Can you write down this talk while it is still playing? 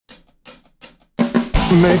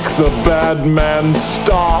Make the bad man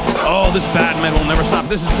stop. Oh, this bad man will never stop.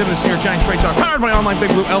 This is Tim, this is your Giant Straight Talk, powered by Online Big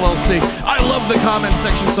Blue LLC. I love the comment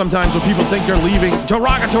section sometimes when people think they're leaving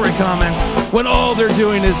derogatory comments when all they're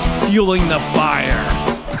doing is fueling the fire.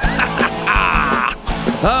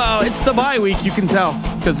 Oh, it's the bye week, you can tell.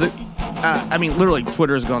 Because, literally,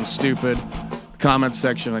 Twitter has gone stupid. The comment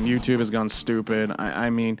section on YouTube has gone stupid. I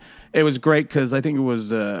mean, it was great because I think it was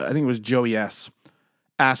Joey S.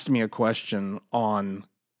 asked me a question on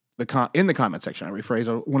in the comment section. I rephrase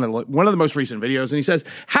one of the most recent videos, and he says,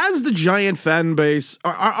 "Has the Giant fan base?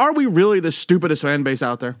 Are we really the stupidest fan base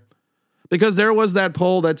out there?" Because there was that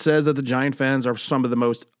poll that says that the Giant fans are some of the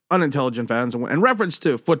most unintelligent fans, in reference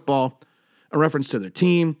to football, a reference to their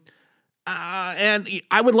team. And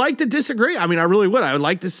I would like to disagree. I mean, I really would. I would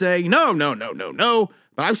like to say no.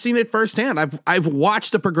 But I've seen it firsthand. I've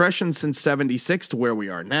watched the progression since '76 to where we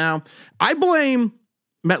are now. I blame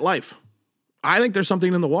MetLife. I think there's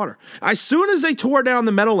something in the water. As soon as they tore down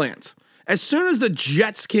the Meadowlands, as soon as the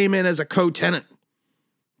Jets came in as a co-tenant,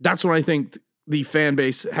 that's when I think the fan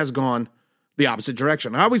base has gone the opposite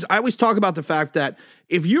direction. I always talk about the fact that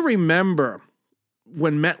if you remember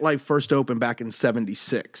when MetLife first opened back in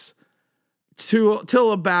 '76, till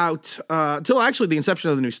actually the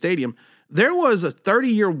inception of the new stadium, there was a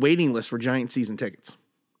 30-year waiting list for Giant season tickets.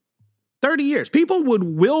 30 years. People would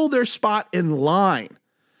will their spot in line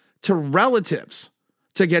to relatives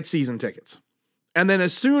to get season tickets. And then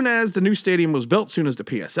as soon as the new stadium was built, as soon as the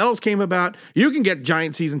PSLs came about, you can get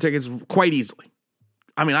Giant season tickets quite easily.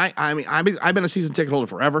 I mean, I've been a season ticket holder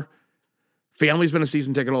forever. Family's been a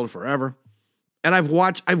season ticket holder forever. And I've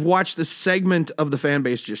watched the segment of the fan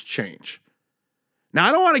base just change. Now,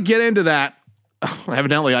 I don't want to get into that.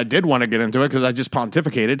 Evidently, I did want to get into it because I just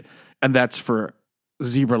pontificated. And that's for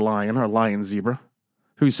Zebra Lion, or Lion Zebra,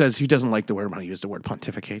 who says he doesn't like the word when I use the word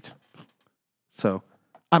pontificate. So,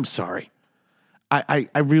 I'm sorry.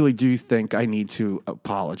 I really do think I need to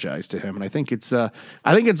apologize to him, and I think it's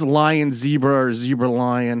Lion Zebra or Zebra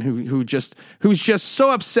Lion who's just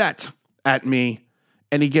so upset at me,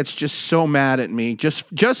 and he gets just so mad at me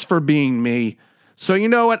just for being me. So you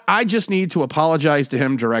know what? I just need to apologize to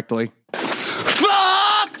him directly.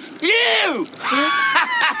 Fuck you!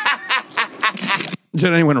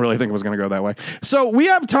 Did anyone really think it was going to go that way? So we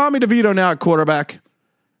have Tommy DeVito now at quarterback.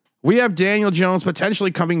 We have Daniel Jones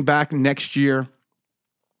potentially coming back next year.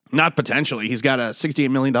 Not potentially. He's got a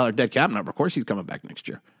 $68 million dead cap number. Of course he's coming back next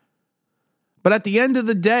year. But at the end of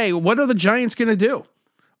the day, what are the Giants going to do?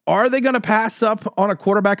 Are they going to pass up on a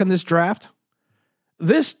quarterback in this draft?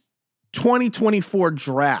 This 2024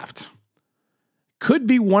 draft could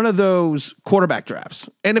be one of those quarterback drafts.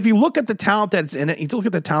 And if you look at the talent that's in it, you look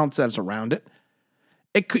at the talent that's around it,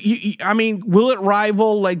 will it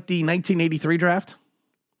rival like the 1983 draft?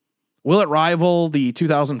 Will it rival the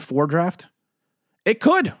 2004 draft? It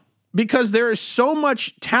could, because there is so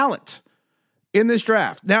much talent in this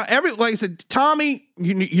draft. Now, like I said, Tommy,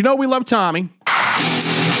 you know we love Tommy.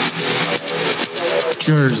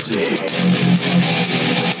 Jersey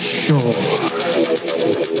Shore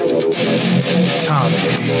Tommy.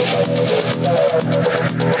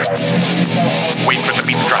 Wait for the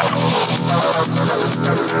beat to drop.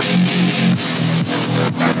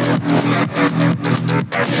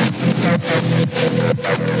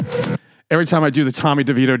 Every time I do the Tommy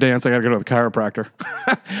DeVito dance, I got to go to the chiropractor.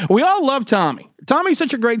 We all love Tommy. Tommy's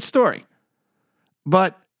such a great story.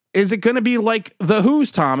 But is it going to be like The Who's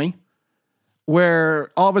Tommy,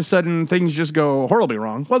 where all of a sudden things just go horribly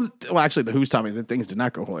wrong? Well, actually, The Who's Tommy, the things did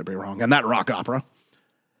not go horribly wrong. And that rock opera.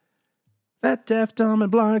 That deaf, dumb, and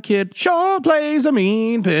blind kid sure plays a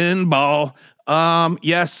mean pinball.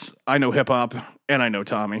 Yes, I know hip-hop, and I know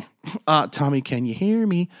Tommy. Tommy, can you hear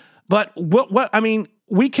me? But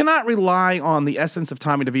we cannot rely on the essence of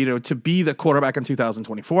Tommy DeVito to be the quarterback in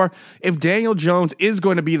 2024. If Daniel Jones is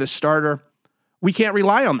going to be the starter, we can't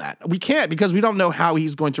rely on that. We can't, because we don't know how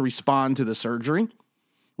he's going to respond to the surgery.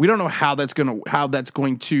 We don't know how that's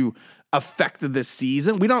going to affect this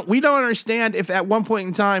season. We don't understand if at one point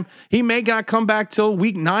in time he may not come back till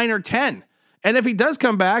week 9 or 10. And if he does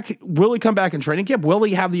come back, will he come back in training camp? Will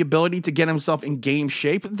he have the ability to get himself in game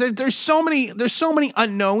shape? There's so many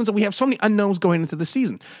unknowns, and we have so many unknowns going into the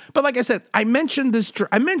season. But like I said, I mentioned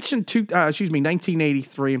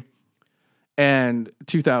 1983 and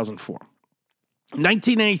 2004.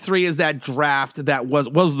 1983 is that draft that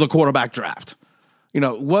was the quarterback draft.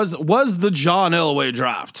 Was the John Elway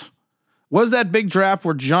draft. Was that big draft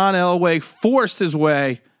where John Elway forced his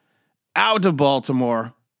way out of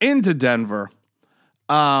Baltimore into Denver.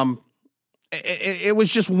 It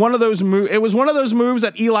was just one of those moves. It was one of those moves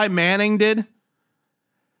that Eli Manning did.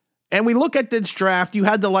 And we look at this draft, you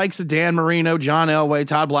had the likes of Dan Marino, John Elway,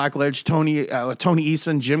 Todd Blackledge, Tony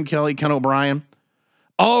Eason, Jim Kelly, Ken O'Brien,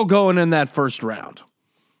 all going in that first round.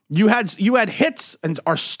 You had hits and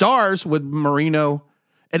our stars with Marino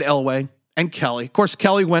and Elway and Kelly. Of course,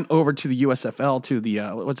 Kelly went over to the USFL, to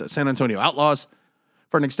the San Antonio Outlaws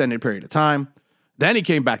for an extended period of time. Then he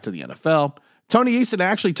came back to the NFL. Tony Eason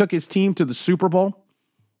actually took his team to the Super Bowl.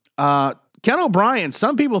 Ken O'Brien,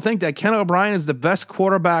 some people think that Ken O'Brien is the best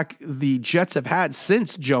quarterback the Jets have had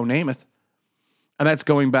since Joe Namath. And that's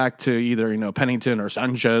going back to either, Pennington or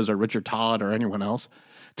Sanchez or Richard Todd or anyone else.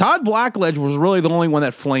 Todd Blackledge was really the only one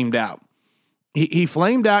that flamed out. He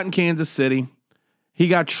flamed out in Kansas City. He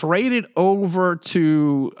got traded over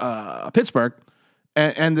to Pittsburgh,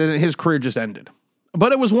 and then his career just ended.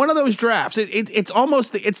 But it was one of those drafts. It's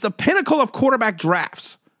almost it's the pinnacle of quarterback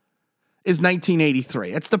drafts. Is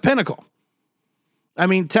 1983. It's the pinnacle. I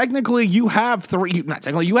mean, technically, you have three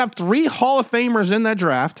Hall of Famers in that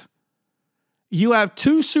draft. You have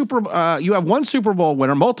one Super Bowl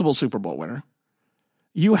winner, multiple Super Bowl winner.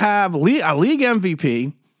 You have a league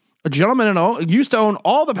MVP, a gentleman who used to own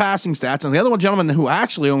all the passing stats, and the other one gentleman who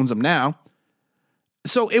actually owns them now.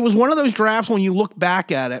 So it was one of those drafts when you look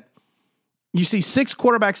back at it, you see 6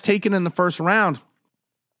 quarterbacks taken in the first round.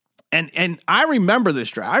 And I remember this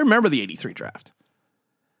draft. I remember the 83 draft.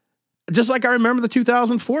 Just like I remember the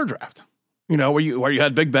 2004 draft. Where you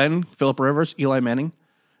had Big Ben, Phillip Rivers, Eli Manning.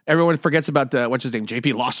 Everyone forgets about what's his name,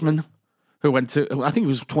 J.P. Lossman, who went to, I think he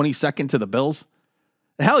was 22nd to the Bills.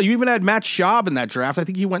 Hell, you even had Matt Schaub in that draft. I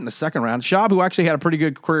think he went in the second round. Schaub, who actually had a pretty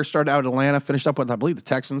good career, started out at Atlanta, finished up with, I believe, the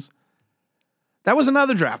Texans. That was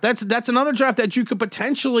another draft. That's another draft that you could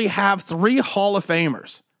potentially have 3 Hall of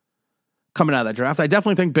Famers coming out of that draft. I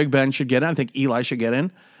definitely think Big Ben should get in. I think Eli should get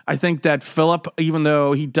in. I think that Phillip, even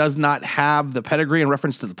though he does not have the pedigree in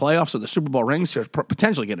reference to the playoffs or the Super Bowl rings, should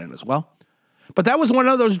potentially get in as well. But that was one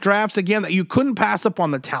of those drafts, again, that you couldn't pass up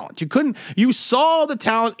on the talent. You saw the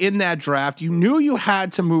talent in that draft. You knew you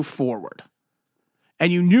had to move forward.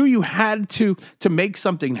 And you knew you had to make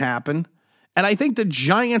something happen. And I think the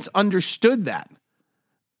Giants understood that,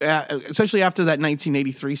 especially after that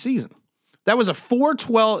 1983 season. That was a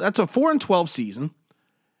 4-12. That's a 4-12 season.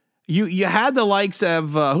 You had the likes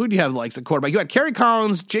of who do you have the likes of quarterback? You had Kerry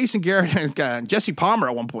Collins, Jason Garrett, and Jesse Palmer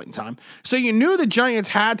at one point in time. So you knew the Giants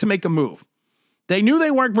had to make a move. They knew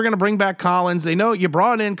they weren't going to bring back Collins. They know you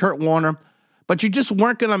brought in Kurt Warner, but you just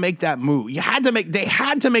weren't going to make that move. They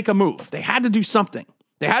had to make a move. They had to do something.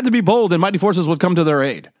 They had to be bold, and mighty forces would come to their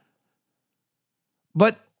aid.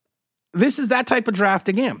 But this is that type of draft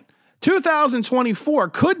again. 2024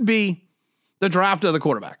 could be the draft of the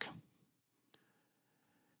quarterback.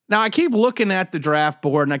 Now, I keep looking at the draft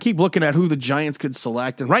board, and I keep looking at who the Giants could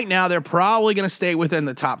select. And right now, they're probably going to stay within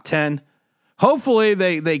the top 10. Hopefully,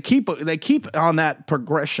 they keep on that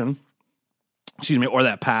progression, or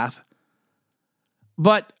that path.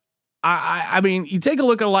 But I mean, you take a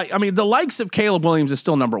look at the likes of Caleb Williams is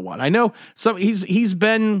still number 1. I know he's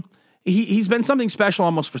been something special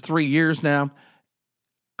almost for 3 years now.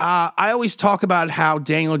 I always talk about how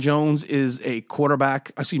Daniel Jones is a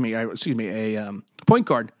quarterback. A point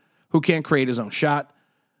guard who can't create his own shot,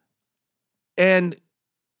 and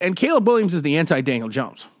Caleb Williams is the anti-Daniel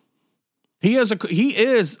Jones. He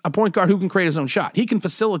is a point guard who can create his own shot. He can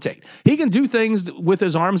facilitate. He can do things with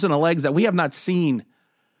his arms and legs that we have not seen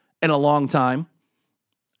in a long time.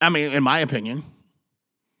 I mean, in my opinion,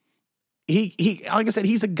 he like I said,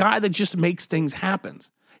 he's a guy that just makes things happen.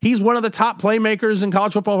 He's one of the top playmakers in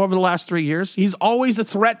college football over the last 3 years. He's always a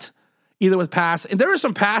threat, either with pass. And there are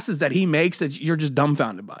some passes that he makes that you're just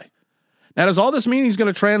dumbfounded by. Now, does all this mean he's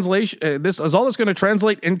going to translate? Is all this going to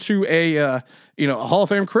translate into a Hall of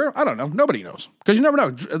Fame career? I don't know. Nobody knows, because you never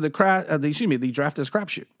know. The draft is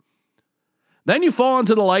crapshoot. Then you fall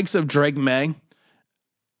into the likes of Drake May.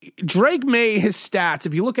 Drake May, his stats,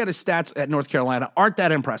 if you look at his stats at North Carolina, aren't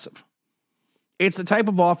that impressive. It's the type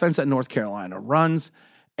of offense that North Carolina runs.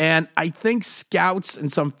 And I think scouts and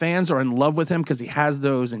some fans are in love with him because he has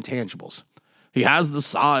those intangibles. He has the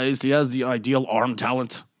size. He has the ideal arm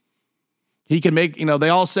talent. He can make, they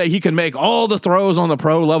all say he can make all the throws on the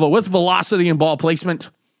pro level with velocity and ball placement.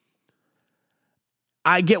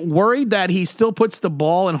 I get worried that he still puts the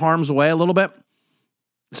ball in harm's way a little bit,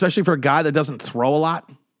 especially for a guy that doesn't throw a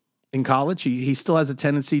lot in college. He still has a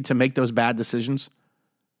tendency to make those bad decisions.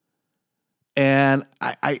 And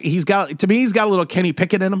he's got a little Kenny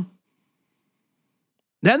Pickett in him.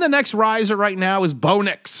 Then the next riser right now is Bo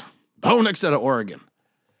Nix. Bo Nix out of Oregon.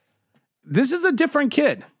 This is a different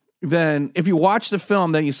kid than if you watch the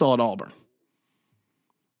film than you saw at Auburn.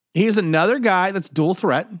 He is another guy that's dual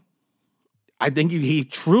threat. I think he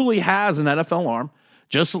truly has an NFL arm.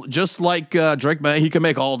 Just like Drake May, he can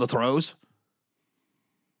make all the throws.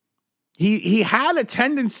 He had a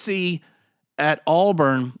tendency at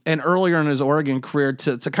Auburn and earlier in his Oregon career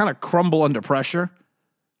to kind of crumble under pressure.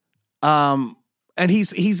 And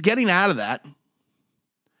he's getting out of that.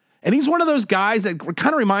 And he's one of those guys that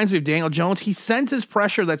kind of reminds me of Daniel Jones. He senses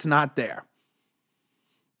pressure that's not there.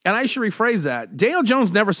 And I should rephrase that. Daniel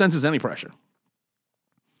Jones never senses any pressure.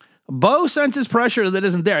 Bo senses pressure that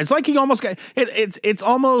isn't there. It's like he almost got it's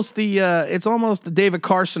almost the David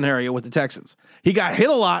Carr scenario with the Texans. He got hit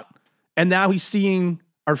a lot, and now he's seeing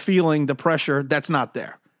or feeling the pressure that's not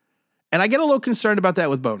there. And I get a little concerned about that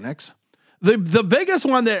with Bo Nix. The biggest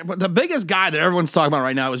guy that everyone's talking about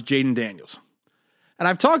right now is Jaden Daniels. And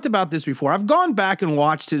I've talked about this before. I've gone back and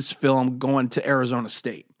watched his film going to Arizona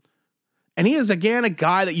State. And he is, again, a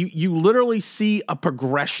guy that you literally see a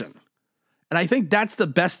progression. And I think that's the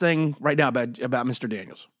best thing right now about Mr.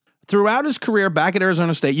 Daniels. Throughout his career back at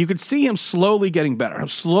Arizona State, you could see him slowly getting better,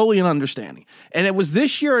 slowly in understanding. And it was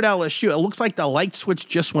this year at LSU, it looks like the light switch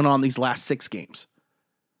just went on these last 6 games.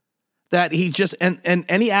 That he just, and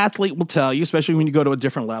any athlete will tell you, especially when you go to a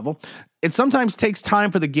different level, it sometimes takes time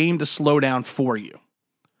for the game to slow down for you.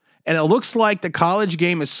 And it looks like the college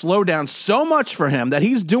game has slowed down so much for him that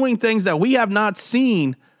he's doing things that we have not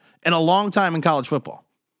seen in a long time in college football,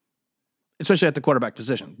 especially at the quarterback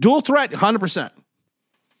position. Dual threat, 100%.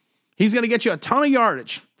 He's going to get you a ton of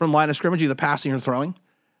yardage from line of scrimmage, either passing or throwing.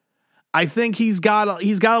 I think he's got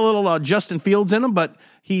a little Justin Fields in him, but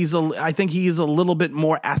I think he's a little bit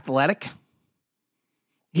more athletic.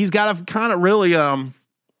 He's got a kind of really one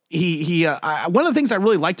of the things I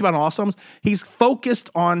really liked about Awesome's, he's focused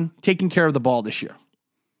on taking care of the ball this year.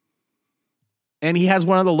 And he has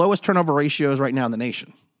one of the lowest turnover ratios right now in the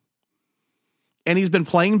nation. And he's been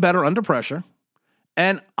playing better under pressure.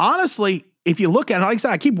 And honestly, if you look at it, like I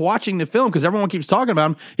said, I keep watching the film because everyone keeps talking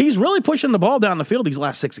about him. He's really pushing the ball down the field these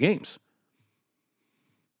last 6 games.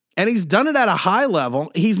 And he's done it at a high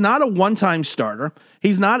level. He's not a one-time starter.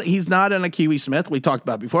 He's not an Akiwi Smith we talked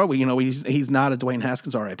about before. He's not a Dwayne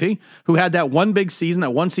Haskins, RIP, who had that one big season,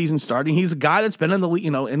 that one season starting. He's a guy that's been in the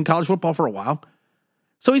in college football for a while.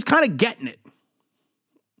 So he's kind of getting it.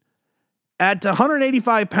 At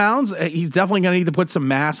 185 pounds, he's definitely going to need to put some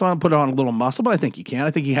mass on, put on a little muscle, but I think he can.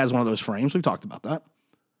 I think he has one of those frames. We've talked about that.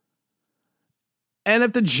 And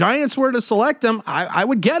if the Giants were to select him, I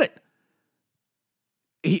would get it.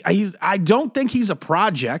 I don't think he's a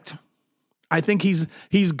project. I think he's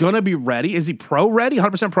going to be ready. Is he pro ready?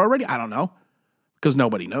 100% pro ready? I don't know because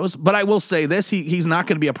nobody knows. But I will say this, he's not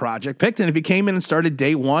going to be a project picked. And if he came in and started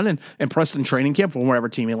day one and pressed in training camp for wherever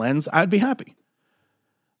team he lands, I'd be happy.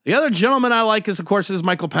 The other gentleman I like is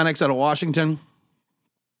Michael Penix out of Washington.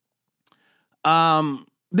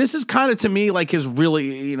 This is kind of, to me, like his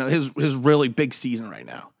really, his really big season right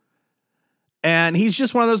now. And he's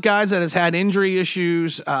just one of those guys that has had injury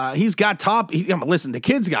issues. He's got listen, the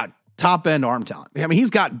kid's got top-end arm talent. I mean, he's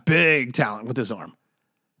got big talent with his arm.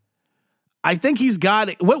 I think he's got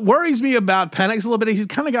 – what worries me about Penix a little bit is he's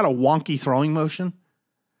kind of got a wonky throwing motion.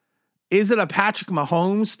 Is it a Patrick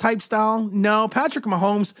Mahomes type style? No, Patrick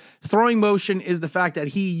Mahomes' throwing motion is the fact that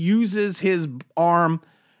he uses his arm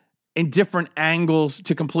in different angles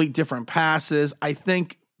to complete different passes. I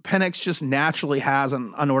think Penix just naturally has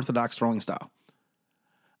an unorthodox throwing style.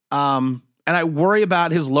 And I worry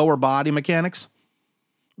about his lower body mechanics.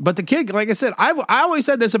 But the kid, like I said, I always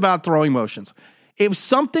said this about throwing motions. If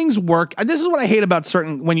something's work, this is what I hate about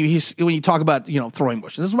certain when you talk about throwing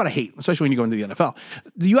motion. This is what I hate, especially when you go into the NFL.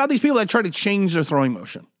 You have these people that try to change their throwing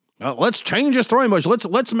motion. Let's change his throwing motion.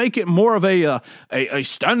 Let's make it more of a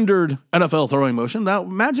standard NFL throwing motion. Now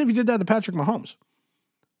imagine if you did that to Patrick Mahomes.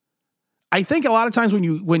 I think a lot of times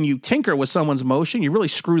when you tinker with someone's motion, you really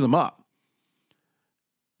screw them up.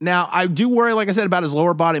 Now I do worry, like I said, about his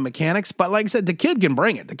lower body mechanics, but like I said, the kid can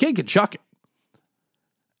bring it. The kid can chuck it.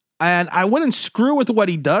 And I wouldn't screw with what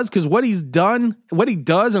he does because what he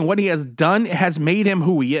does and what he has done has made him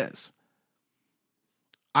who he is.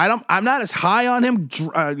 I'm not as high on him,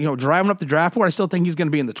 driving up the draft board. I still think he's going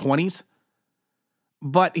to be in the 20s.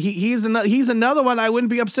 But he's another one I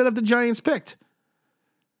wouldn't be upset if the Giants picked.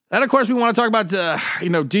 And of course, we want to talk about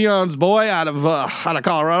Deion's boy out of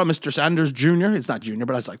Colorado, Mr. Sanders Jr. It's not Junior,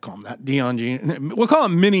 but I just like to call him that. Deion Jr. We'll call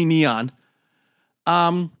him Mini Neon.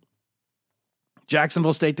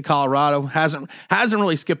 Jacksonville State to Colorado hasn't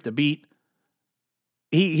really skipped a beat.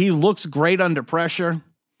 He looks great under pressure.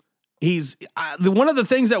 He's one of the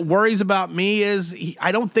things that worries about me is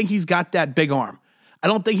I don't think he's got that big arm. I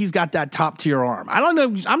don't think he's got that top tier arm. I don't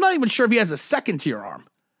know. I'm not even sure if he has a second tier arm.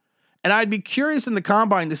 And I'd be curious in the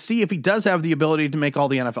combine to see if he does have the ability to make all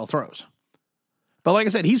the NFL throws. But like I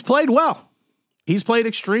said, he's played well. He's played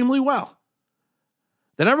extremely well.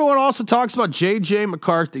 Then everyone also talks about J.J.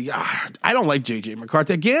 McCarthy. I don't like J.J.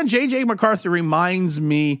 McCarthy. Again, J.J. McCarthy reminds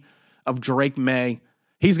me of Drake May.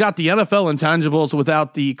 He's got the NFL intangibles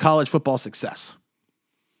without the college football success.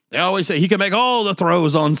 They always say he can make all the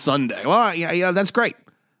throws on Sunday. Well, yeah, that's great.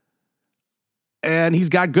 And he's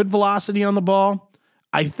got good velocity on the ball.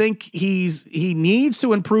 I think he needs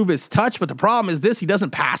to improve his touch, but the problem is this: he doesn't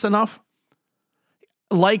pass enough.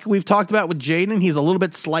 Like we've talked about with Jaden, he's a little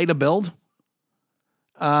bit slight of build.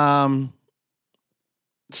 So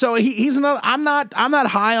he's another. I'm not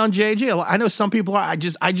high on JJ. I know some people are. I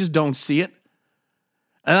just don't see it.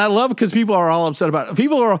 And I love because people are all upset about it.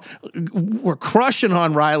 People were crushing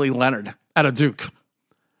on Riley Leonard out of Duke.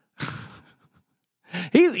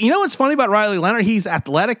 You know what's funny about Riley Leonard? He's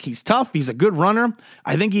athletic. He's tough. He's a good runner.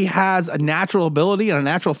 I think he has a natural ability and a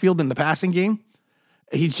natural field in the passing game.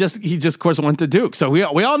 He just of course went to Duke. So we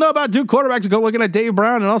all know about Duke quarterbacks. Go looking at Dave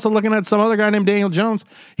Brown and also looking at some other guy named Daniel Jones.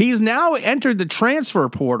 He's now entered the transfer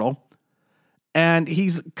portal, and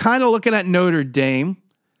he's kind of looking at Notre Dame.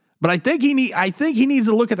 But I think he needs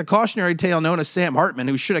to look at the cautionary tale known as Sam Hartman,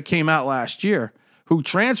 who should have came out last year, who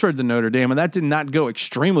transferred to Notre Dame, and that did not go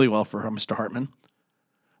extremely well for him, Mr. Hartman.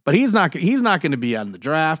 But he's not going to be out in the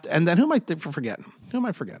draft. And then who am I forgetting? Who am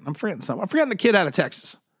I forgetting? I'm forgetting something. I'm forgetting the kid out of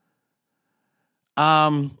Texas.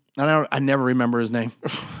 I never remember his name.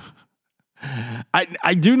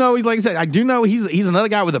 I do know he's, like I said, I do know he's another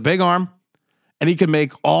guy with a big arm, and he can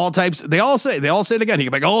make all types. They all say it again. He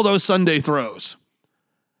can make all those Sunday throws.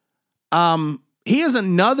 He is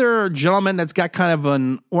another gentleman that's got kind of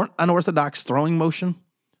an unorthodox throwing motion.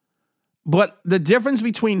 But the difference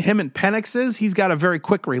between him and Penix is he's got a very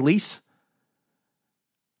quick release.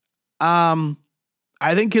 I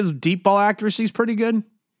think his deep ball accuracy is pretty good.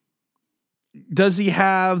 Does he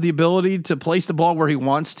have the ability to place the ball where he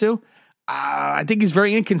wants to? I think he's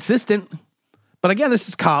very inconsistent. But again, this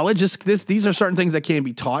is college. These are certain things that can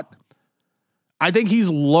be taught. I think he's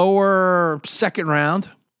lower second round.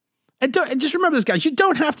 And just remember this, guys. You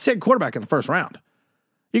don't have to take a quarterback in the first round.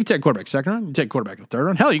 You can take quarterback second round. You can take quarterback in the third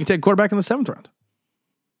round. Hell, you can take quarterback in the seventh round.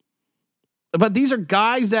 But these are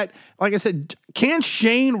guys that, like I said, can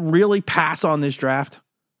Shane really pass on this draft?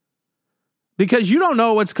 Because you don't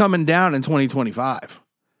know what's coming down in 2025.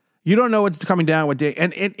 You don't know what's coming down with day.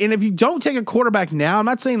 And if you don't take a quarterback now, I'm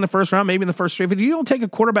not saying in the first round, maybe in the first three, but if you don't take a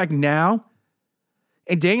quarterback now,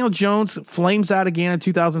 and Daniel Jones flames out again in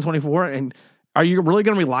 2024, and are you really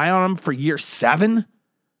going to rely on him for year 7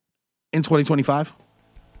 in 2025?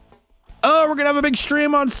 Oh, we're going to have a big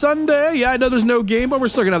stream on Sunday. Yeah, I know there's no game, but we're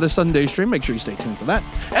still going to have the Sunday stream. Make sure you stay tuned for that.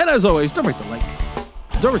 And as always, don't forget to like.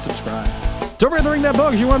 Don't forget to subscribe. Don't forget to ring that bell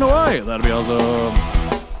because you want to know why. That'll be awesome.